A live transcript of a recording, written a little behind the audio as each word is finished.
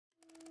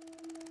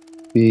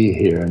Be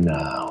here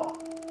now.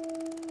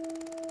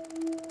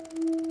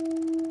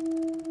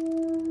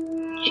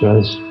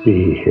 Just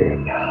be here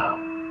now.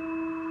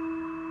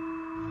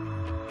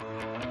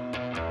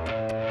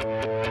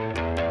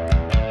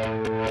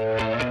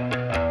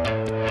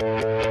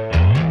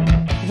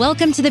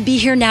 Welcome to the Be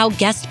Here Now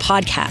Guest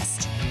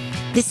Podcast.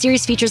 This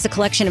series features a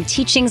collection of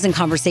teachings and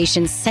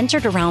conversations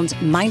centered around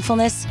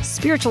mindfulness,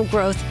 spiritual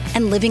growth,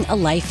 and living a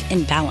life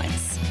in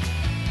balance.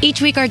 Each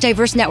week, our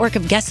diverse network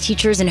of guest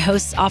teachers and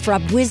hosts offer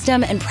up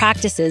wisdom and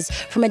practices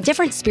from a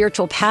different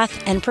spiritual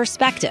path and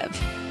perspective.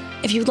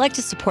 If you'd like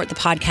to support the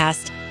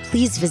podcast,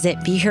 please visit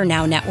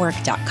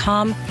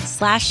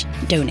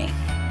BeHereNowNetwork.com/donate.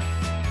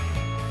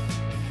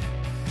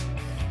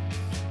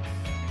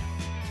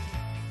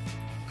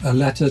 A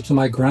letter to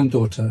my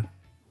granddaughter.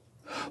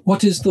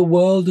 What is the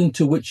world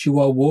into which you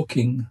are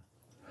walking?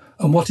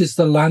 And what is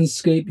the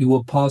landscape you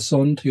will pass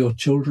on to your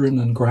children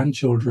and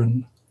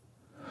grandchildren?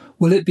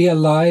 Will it be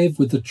alive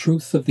with the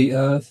truth of the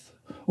earth,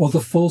 or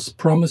the false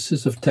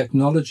promises of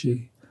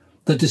technology,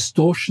 the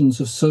distortions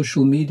of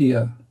social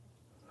media?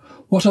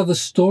 What are the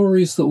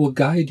stories that will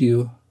guide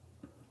you,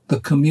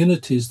 the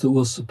communities that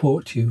will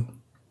support you?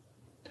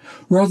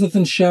 Rather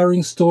than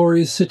sharing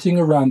stories sitting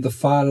around the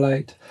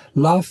firelight,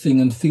 laughing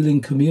and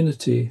feeling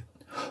community,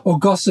 or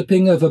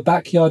gossiping over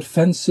backyard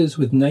fences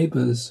with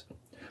neighbours,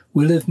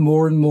 we live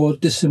more and more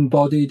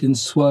disembodied in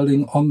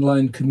swirling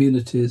online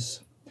communities,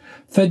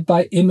 fed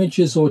by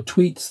images or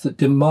tweets that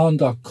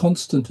demand our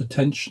constant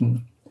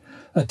attention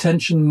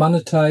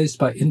monetized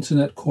by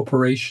internet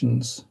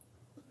corporations.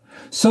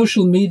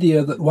 Social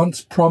media that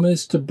once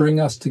promised to bring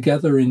us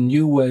together in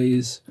new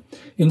ways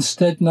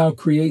instead now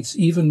creates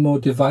even more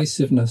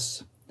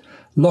divisiveness,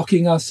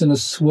 locking us in a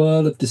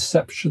swirl of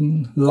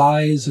deception,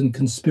 lies and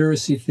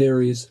conspiracy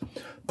theories,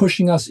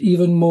 pushing us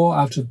even more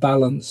out of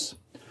balance,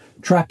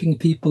 trapping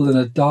people in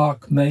a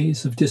dark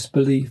maze of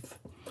disbelief,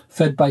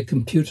 fed by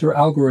computer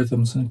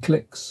algorithms and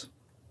clicks.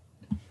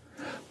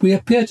 We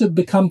appear to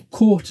become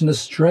caught in a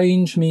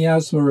strange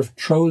miasma of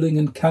trolling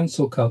and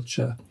cancel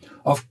culture,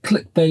 of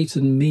clickbait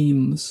and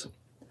memes.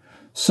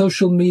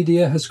 Social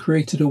media has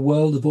created a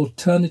world of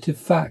alternative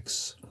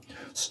facts,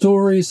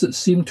 stories that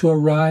seem to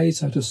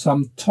arise out of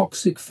some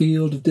toxic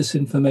field of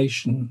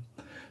disinformation,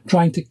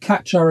 trying to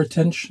catch our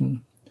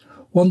attention,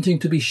 wanting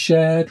to be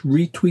shared,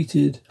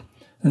 retweeted,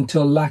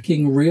 until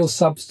lacking real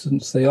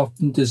substance they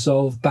often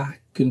dissolve back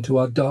into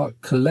our dark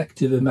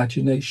collective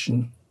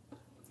imagination.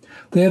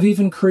 They have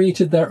even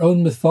created their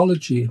own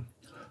mythology,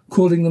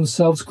 calling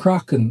themselves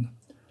Kraken,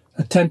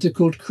 a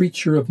tentacled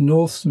creature of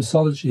Norse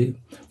mythology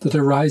that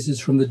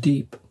arises from the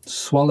deep,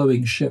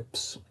 swallowing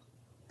ships.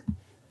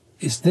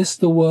 Is this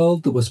the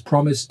world that was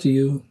promised to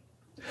you?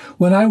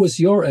 When I was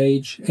your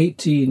age,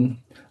 18,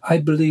 I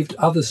believed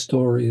other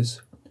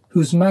stories,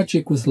 whose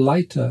magic was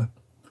lighter,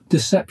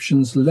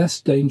 deceptions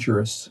less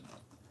dangerous.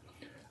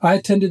 I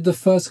attended the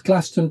first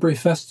Glastonbury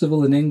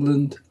Festival in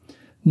England,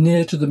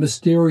 near to the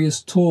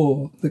mysterious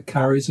Tor that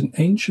carries an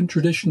ancient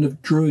tradition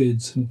of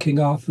druids and King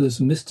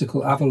Arthur's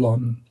mystical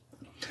Avalon.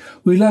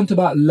 We learnt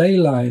about ley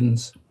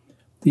lines,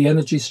 the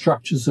energy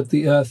structures of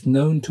the earth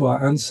known to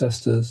our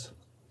ancestors.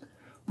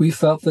 We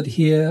felt that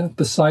here,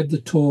 beside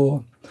the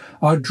Tor,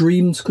 our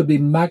dreams could be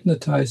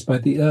magnetized by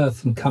the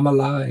earth and come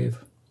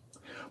alive.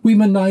 We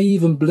were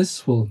naive and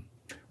blissful,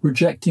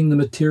 rejecting the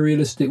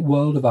materialistic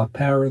world of our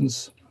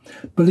parents,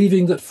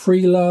 believing that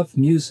free love,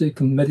 music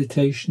and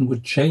meditation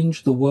would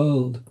change the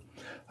world,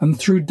 and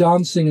through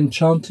dancing and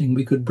chanting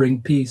we could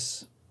bring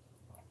peace.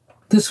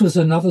 This was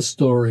another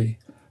story,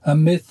 a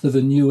myth of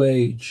a new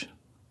age.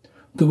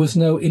 There was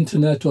no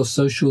internet or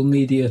social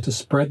media to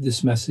spread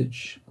this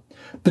message,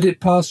 but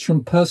it passed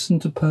from person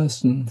to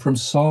person, from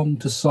song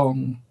to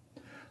song,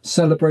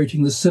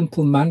 celebrating the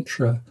simple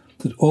mantra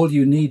that all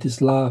you need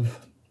is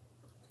love.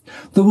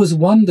 There was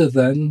wonder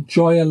then,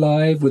 joy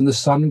alive when the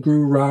sun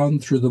grew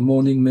round through the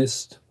morning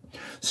mist.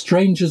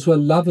 Strangers were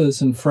lovers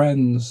and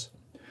friends.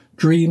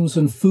 Dreams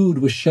and food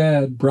were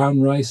shared, brown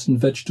rice and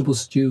vegetable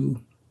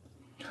stew.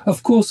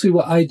 Of course we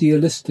were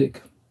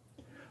idealistic.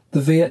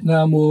 The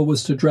Vietnam War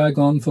was to drag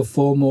on for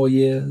 4 more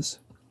years.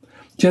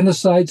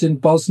 Genocides in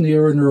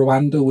Bosnia and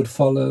Rwanda would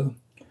follow.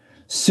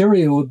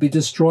 Syria would be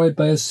destroyed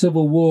by a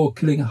civil war,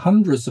 killing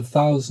hundreds of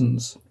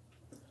thousands.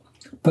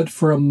 But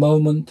for a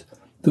moment,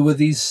 there were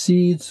these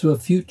seeds of a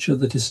future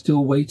that is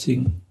still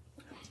waiting,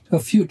 a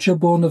future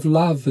born of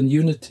love and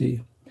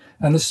unity,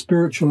 and a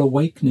spiritual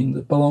awakening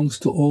that belongs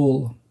to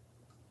all.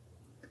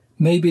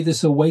 Maybe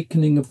this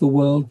awakening of the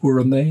world will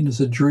remain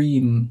as a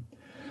dream,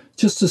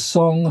 just a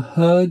song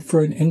heard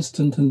for an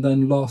instant and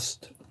then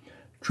lost,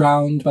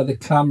 drowned by the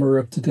clamour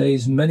of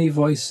today's many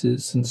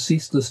voices and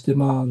ceaseless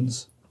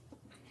demands.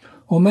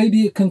 Or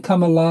maybe it can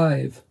come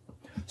alive,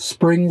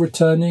 spring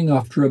returning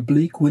after a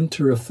bleak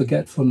winter of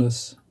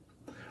forgetfulness,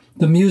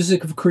 the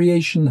music of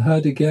creation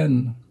heard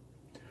again,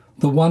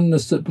 the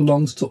oneness that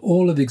belongs to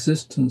all of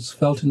existence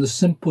felt in the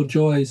simple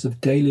joys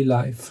of daily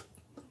life.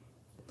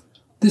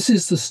 This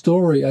is the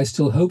story I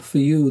still hope for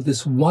you,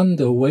 this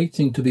wonder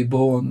waiting to be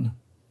born.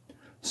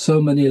 So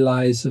many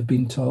lies have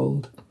been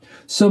told,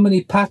 So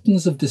many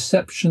patterns of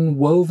deception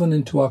woven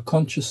into our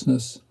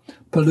consciousness,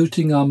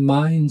 polluting our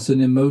minds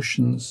and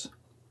emotions.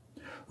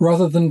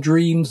 Rather than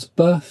dreams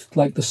birthed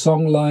like the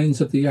song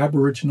lines of the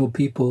Aboriginal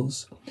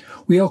peoples,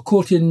 we are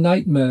caught in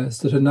nightmares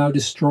that are now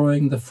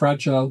destroying the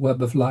fragile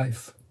web of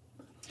life.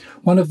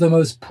 One of the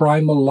most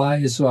primal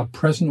lies of our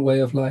present way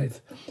of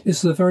life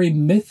is the very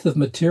myth of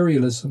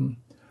materialism,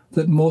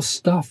 that more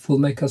stuff will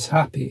make us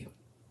happy.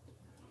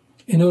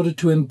 In order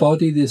to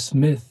embody this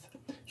myth,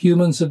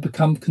 humans have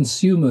become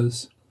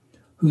consumers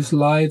whose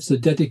lives are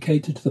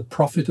dedicated to the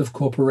profit of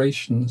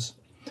corporations,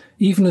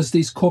 even as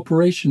these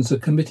corporations are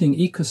committing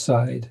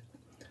ecocide,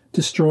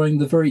 destroying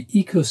the very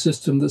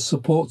ecosystem that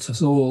supports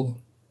us all.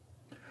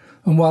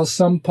 And while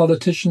some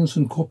politicians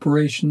and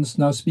corporations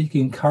now speak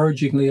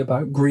encouragingly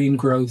about green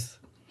growth,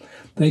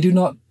 they do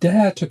not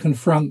dare to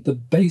confront the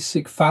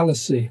basic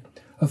fallacy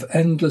of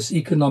endless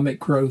economic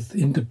growth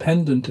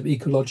independent of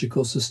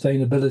ecological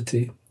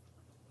sustainability.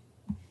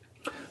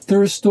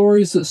 There are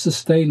stories that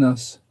sustain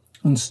us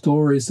and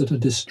stories that are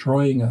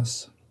destroying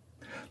us.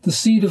 The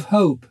seed of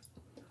hope,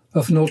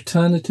 of an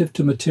alternative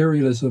to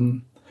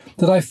materialism,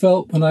 that I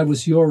felt when I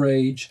was your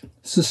age,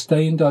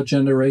 sustained our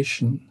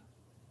generation.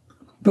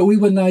 But we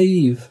were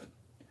naive.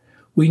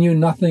 We knew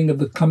nothing of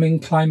the coming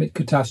climate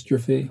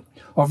catastrophe,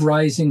 of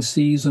rising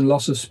seas and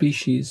loss of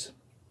species.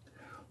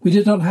 We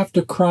did not have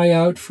to cry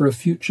out for a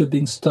future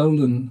being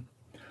stolen,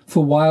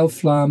 for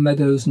wildflower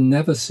meadows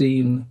never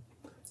seen,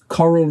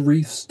 coral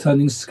reefs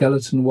turning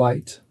skeleton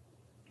white.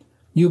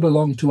 You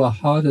belong to a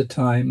harder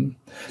time,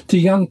 to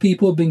young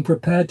people being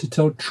prepared to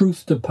tell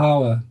truth to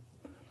power,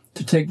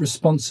 to take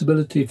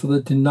responsibility for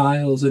the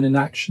denials and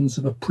inactions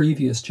of a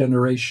previous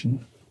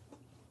generation.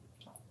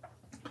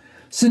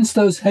 Since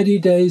those heady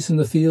days in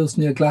the fields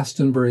near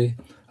Glastonbury,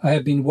 I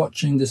have been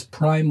watching this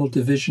primal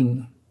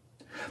division,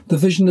 the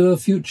vision of a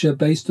future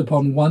based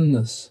upon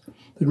oneness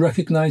that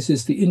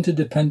recognizes the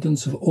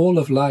interdependence of all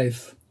of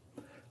life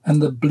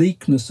and the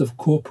bleakness of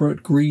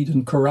corporate greed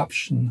and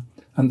corruption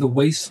and the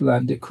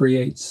wasteland it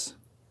creates.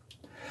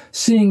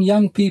 Seeing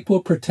young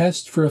people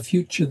protest for a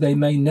future they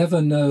may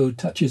never know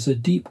touches a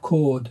deep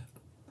chord.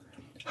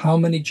 How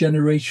many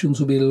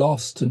generations will be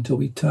lost until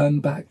we turn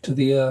back to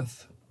the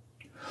earth?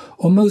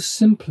 Or most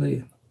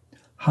simply,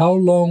 how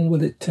long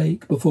will it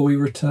take before we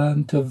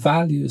return to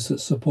values that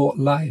support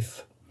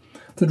life,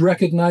 that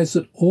recognize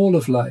that all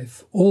of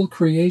life, all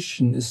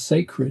creation is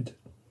sacred,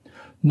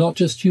 not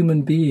just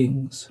human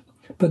beings,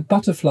 but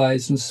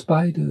butterflies and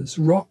spiders,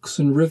 rocks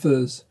and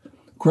rivers,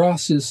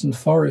 grasses and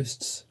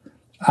forests,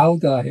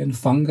 algae and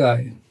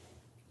fungi.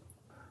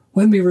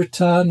 When we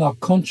return our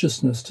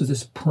consciousness to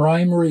this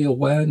primary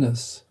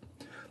awareness,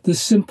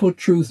 this simple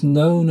truth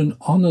known and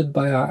honored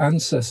by our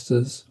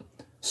ancestors,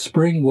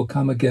 spring will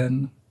come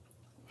again.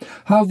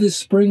 How this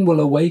spring will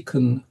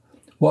awaken,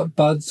 what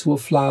buds will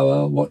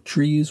flower, what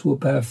trees will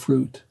bear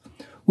fruit,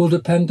 will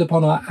depend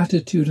upon our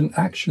attitude and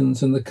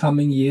actions in the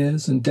coming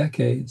years and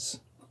decades.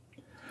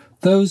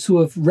 Those who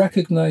have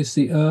recognized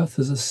the earth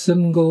as a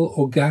single,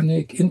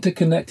 organic,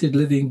 interconnected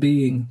living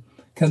being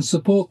can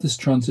support this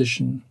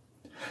transition,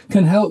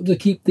 can help to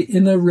keep the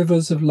inner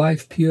rivers of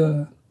life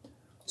pure,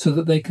 so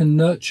that they can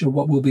nurture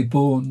what will be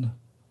born.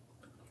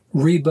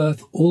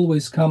 Rebirth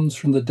always comes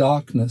from the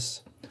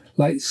darkness,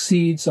 like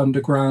seeds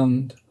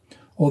underground,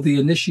 or the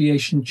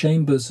initiation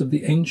chambers of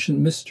the ancient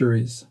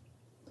mysteries.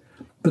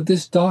 But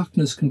this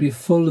darkness can be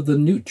full of the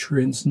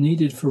nutrients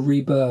needed for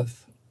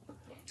rebirth,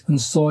 and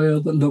soil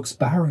that looks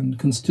barren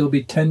can still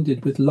be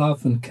tended with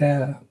love and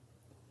care.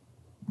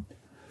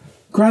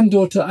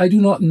 Granddaughter, I do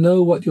not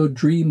know what your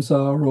dreams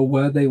are or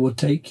where they will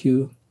take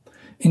you.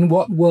 In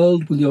what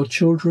world will your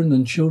children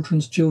and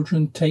children's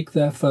children take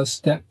their first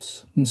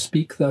steps and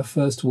speak their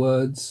first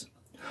words?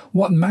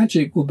 What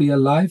magic will be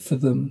alive for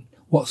them?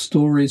 What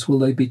stories will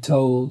they be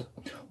told?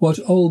 What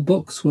old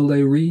books will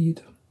they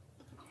read?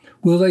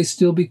 Will they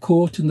still be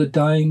caught in the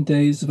dying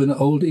days of an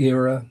old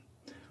era,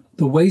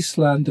 the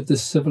wasteland of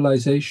this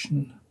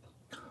civilization?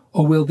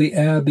 Or will the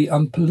air be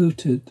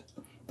unpolluted,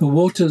 the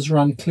waters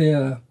run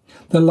clear,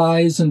 the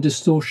lies and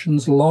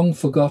distortions long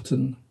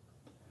forgotten?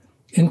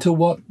 Into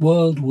what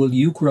world will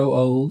you grow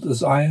old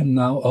as I am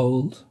now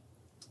old?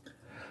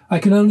 I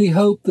can only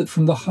hope that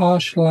from the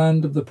harsh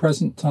land of the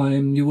present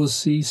time you will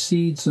see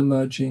seeds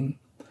emerging,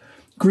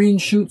 green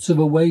shoots of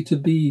a way to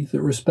be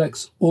that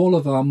respects all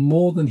of our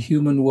more than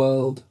human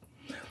world,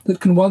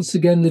 that can once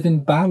again live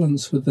in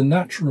balance with the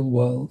natural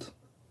world.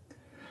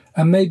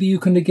 And maybe you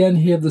can again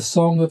hear the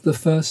song of the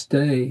first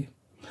day,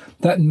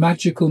 that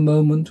magical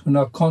moment when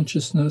our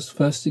consciousness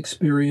first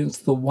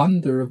experienced the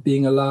wonder of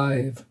being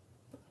alive.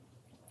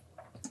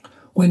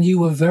 When you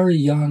were very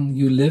young,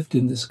 you lived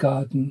in this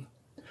garden,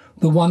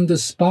 the wonder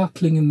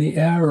sparkling in the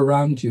air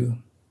around you.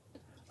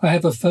 I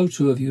have a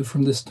photo of you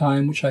from this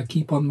time which I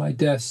keep on my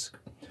desk,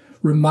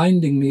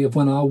 reminding me of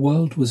when our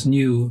world was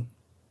new.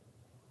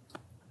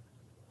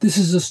 This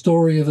is a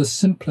story of a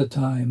simpler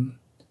time,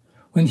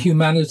 when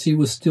humanity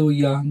was still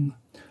young,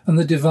 and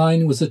the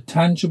divine was a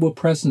tangible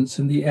presence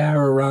in the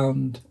air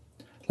around,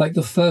 like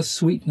the first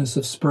sweetness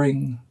of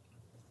spring.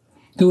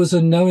 There was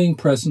a knowing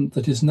present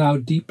that is now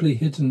deeply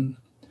hidden,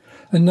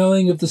 a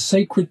knowing of the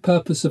sacred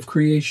purpose of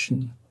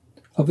creation,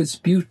 of its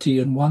beauty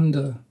and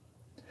wonder.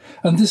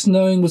 And this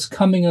knowing was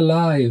coming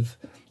alive,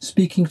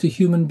 speaking to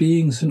human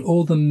beings in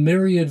all the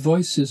myriad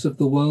voices of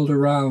the world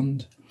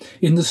around,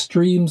 in the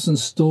streams and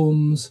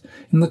storms,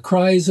 in the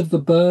cries of the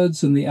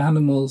birds and the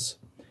animals,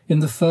 in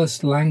the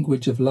first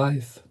language of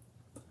life.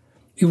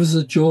 It was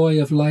a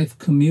joy of life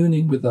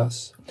communing with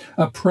us,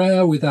 a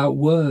prayer without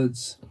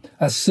words,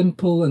 as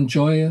simple and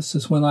joyous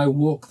as when I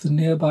walk the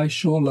nearby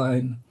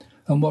shoreline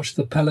and watch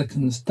the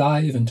pelicans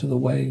dive into the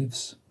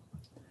waves.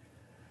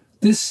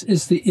 This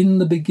is in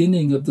the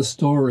beginning of the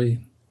story,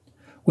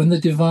 when the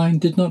divine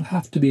did not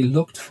have to be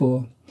looked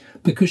for,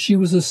 because she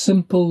was a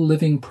simple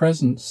living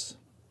presence,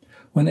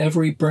 when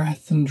every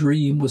breath and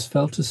dream was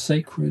felt as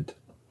sacred,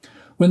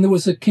 when there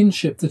was a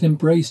kinship that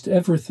embraced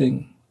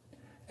everything,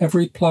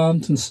 every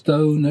plant and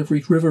stone,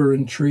 every river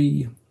and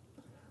tree.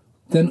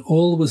 Then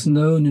all was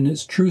known in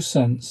its true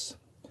sense,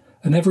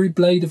 and every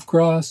blade of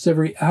grass,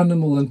 every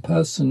animal and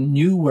person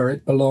knew where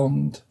it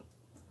belonged.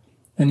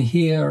 And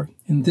here,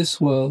 in this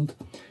world,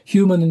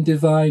 human and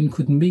divine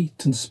could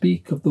meet and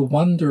speak of the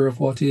wonder of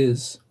what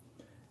is,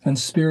 and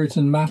spirit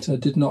and matter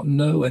did not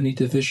know any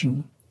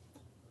division.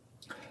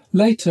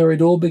 Later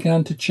it all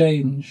began to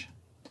change,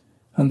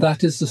 and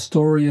that is the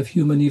story of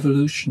human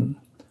evolution,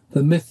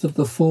 the myth of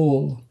the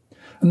fall,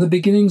 and the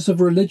beginnings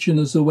of religion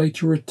as a way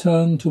to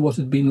return to what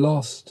had been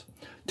lost,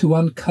 to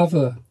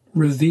uncover,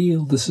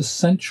 reveal this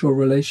essential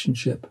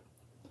relationship.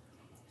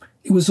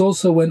 It was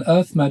also when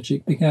earth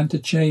magic began to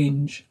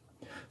change,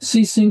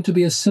 ceasing to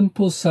be a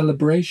simple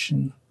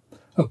celebration,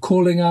 a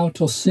calling out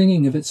or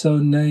singing of its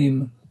own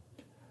name,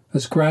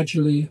 as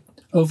gradually,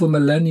 over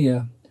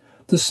millennia,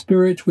 the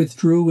spirit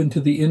withdrew into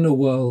the inner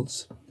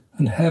worlds,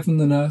 and heaven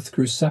and earth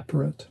grew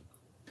separate.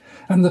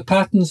 And the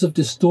patterns of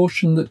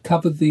distortion that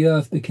covered the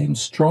earth became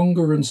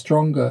stronger and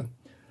stronger,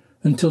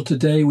 until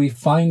today we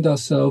find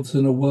ourselves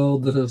in a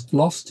world that has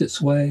lost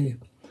its way,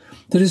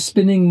 that is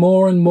spinning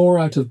more and more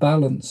out of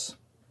balance,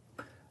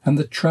 and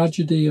the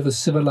tragedy of a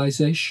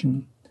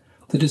civilization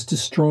that is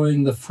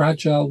destroying the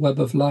fragile web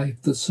of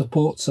life that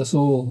supports us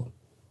all.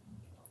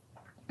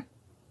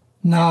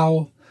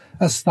 Now,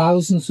 as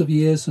thousands of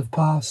years have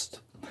passed,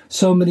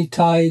 so many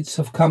tides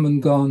have come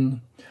and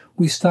gone,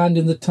 we stand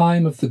in the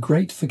time of the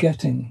great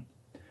forgetting,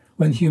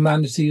 when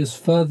humanity is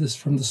furthest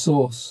from the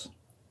source.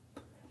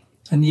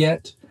 And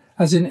yet,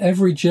 as in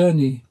every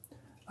journey,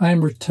 I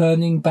am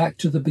returning back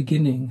to the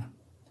beginning,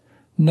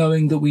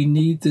 knowing that we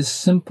need this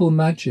simple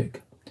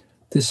magic,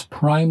 this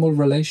primal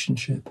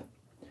relationship,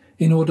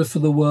 in order for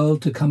the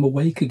world to come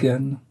awake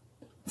again,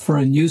 for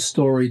a new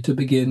story to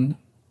begin.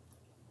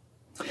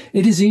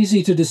 It is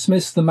easy to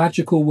dismiss the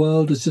magical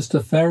world as just a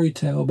fairy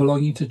tale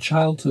belonging to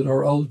childhood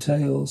or old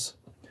tales,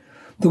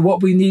 that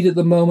what we need at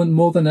the moment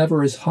more than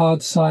ever is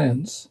hard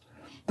science,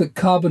 that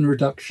carbon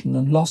reduction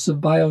and loss of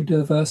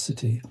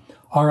biodiversity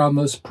are our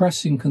most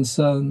pressing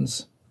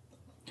concerns.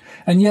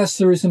 And yes,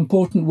 there is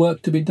important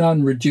work to be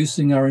done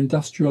reducing our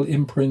industrial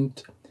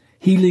imprint,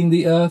 healing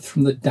the earth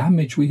from the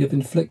damage we have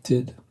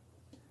inflicted.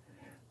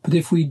 But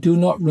if we do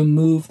not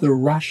remove the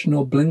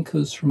rational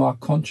blinkers from our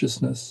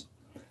consciousness,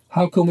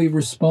 how can we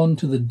respond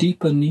to the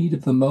deeper need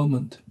of the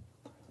moment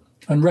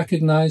and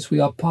recognize we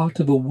are part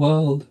of a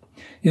world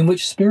in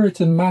which spirit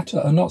and matter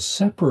are not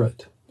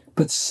separate,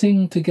 but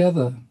sing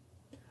together,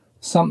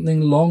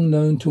 something long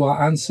known to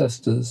our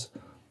ancestors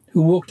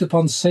who walked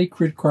upon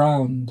sacred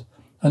ground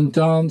and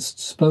danced,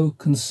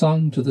 spoke and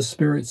sung to the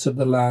spirits of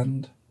the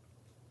land?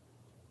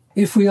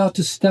 If we are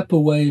to step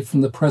away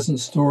from the present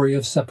story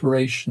of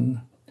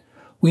separation,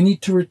 we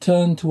need to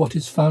return to what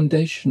is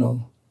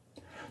foundational,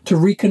 to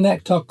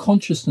reconnect our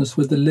consciousness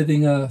with the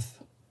living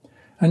earth,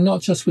 and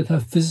not just with her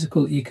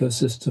physical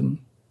ecosystem,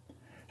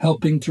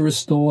 helping to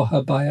restore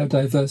her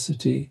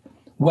biodiversity,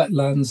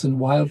 wetlands and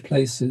wild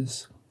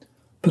places,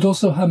 but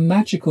also her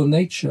magical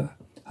nature,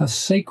 her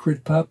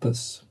sacred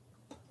purpose.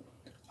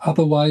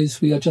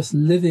 Otherwise, we are just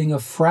living a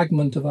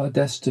fragment of our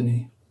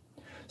destiny,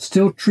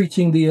 still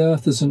treating the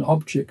earth as an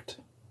object.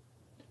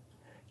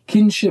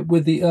 Kinship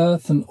with the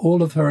earth and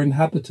all of her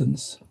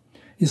inhabitants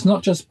is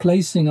not just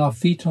placing our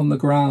feet on the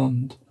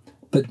ground,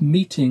 but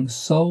meeting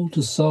soul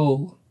to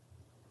soul.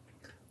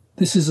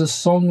 This is a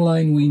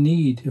songline we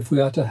need if we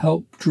are to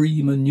help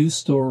dream a new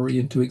story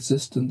into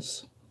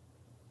existence.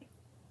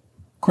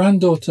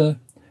 Granddaughter,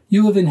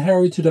 you have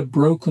inherited a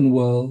broken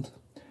world,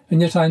 and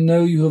yet I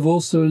know you have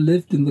also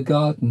lived in the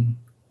garden,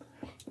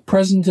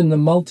 present in the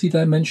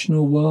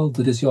multidimensional world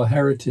that is your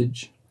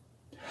heritage.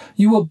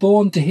 You were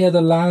born to hear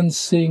the land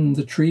sing,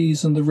 the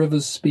trees and the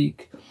rivers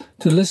speak,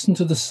 to listen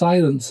to the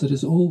silence that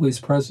is always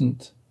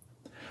present.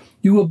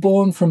 You were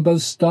born from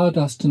both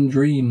stardust and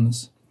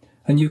dreams,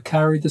 and you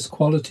carry this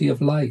quality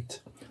of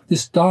light,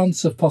 this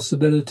dance of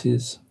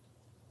possibilities.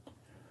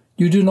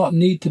 You do not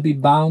need to be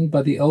bound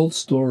by the old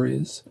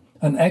stories,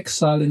 an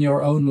exile in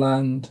your own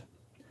land.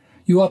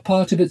 You are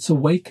part of its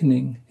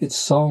awakening, its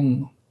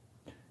song.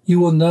 You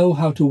will know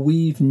how to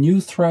weave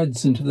new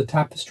threads into the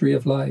tapestry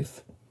of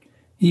life,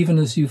 even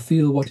as you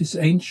feel what is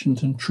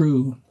ancient and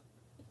true.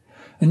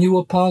 And you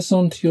will pass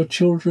on to your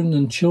children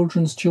and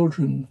children's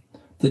children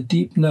the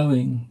deep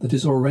knowing that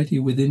is already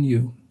within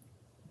you.